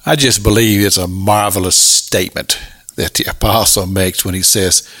I just believe it's a marvelous statement that the apostle makes when he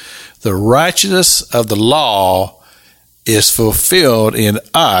says, the righteousness of the law is fulfilled in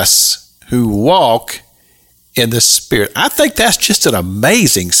us who walk in the Spirit. I think that's just an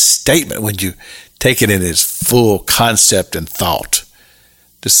amazing statement when you take it in its full concept and thought.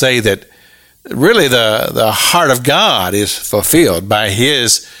 To say that really the heart of God is fulfilled by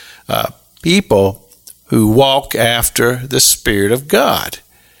his people who walk after the Spirit of God.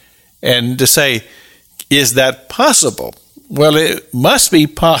 And to say, is that possible? Well, it must be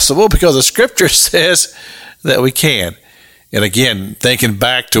possible because the Scripture says that we can. And again, thinking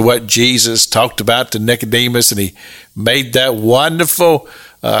back to what Jesus talked about to Nicodemus, and he made that wonderful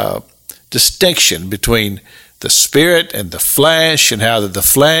distinction between the Spirit and the flesh, and how the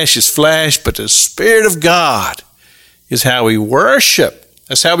flesh is flesh, but the Spirit of God is how we worship.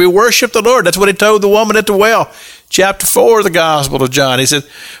 That's how we worship the Lord. That's what he told the woman at the well, chapter 4 of the Gospel of John. He said,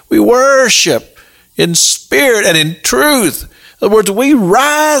 we worship in spirit and in truth. In other words, we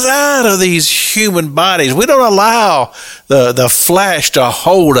rise out of these human bodies. We don't allow the flesh to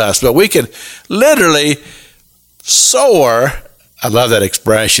hold us, but we can literally soar. I love that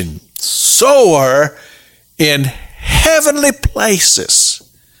expression, soar in heavenly places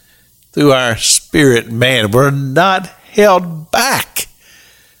through our spirit man. We're not held back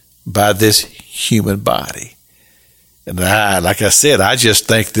by this human body. And like I said, I just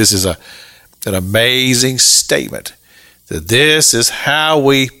think this is an amazing statement, that this is how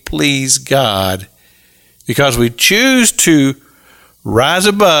we please God, because we choose to rise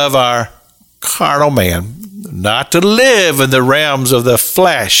above our carnal man, not to live in the realms of the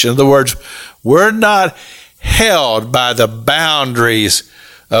flesh. In other words, we're not held by the boundaries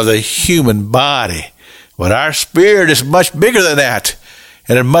of the human body, but our spirit is much bigger than that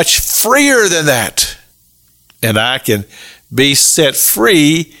and much freer than that. And I can be set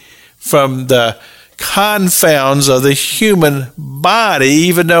free from the confounds of the human body,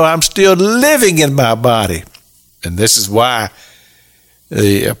 even though I'm still living in my body. And this is why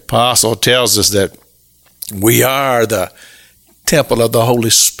the apostle tells us that we are the temple of the Holy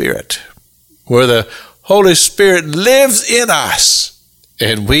Spirit, where the Holy Spirit lives in us.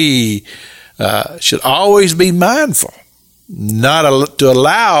 And we should always be mindful not to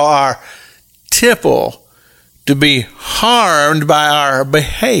allow our temple to be harmed by our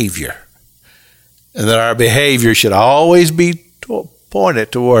behavior, and that our behavior should always be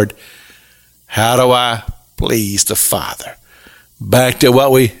pointed toward, how do I please the Father? Back to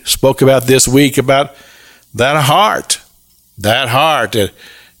what we spoke about this week, about that heart that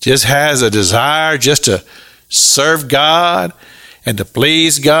just has a desire just to serve God and to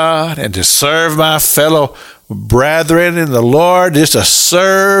please God and to serve my fellow brethren in the Lord, just to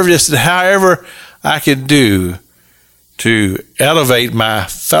serve, just however I can do to elevate my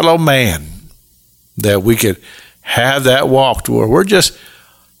fellow man, that we could have that walk to where we're just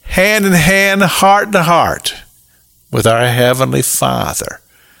hand in hand, heart to heart with our Heavenly Father,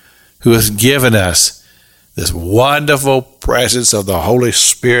 who has given us this wonderful presence of the Holy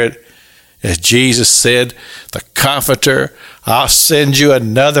Spirit. As Jesus said, the Comforter, I'll send you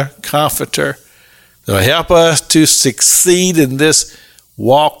another Comforter that will help us to succeed in this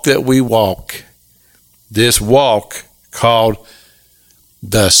walk that we walk. This walk called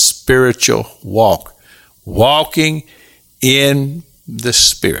the spiritual walk. Walking in the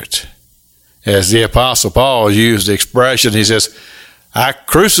Spirit. As the Apostle Paul used the expression, he says, I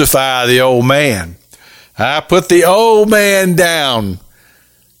crucify the old man. I put the old man down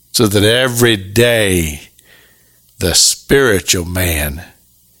so that every day the spiritual man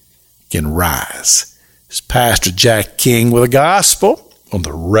can rise. It's Pastor Jack King with the gospel on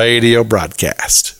the radio broadcast.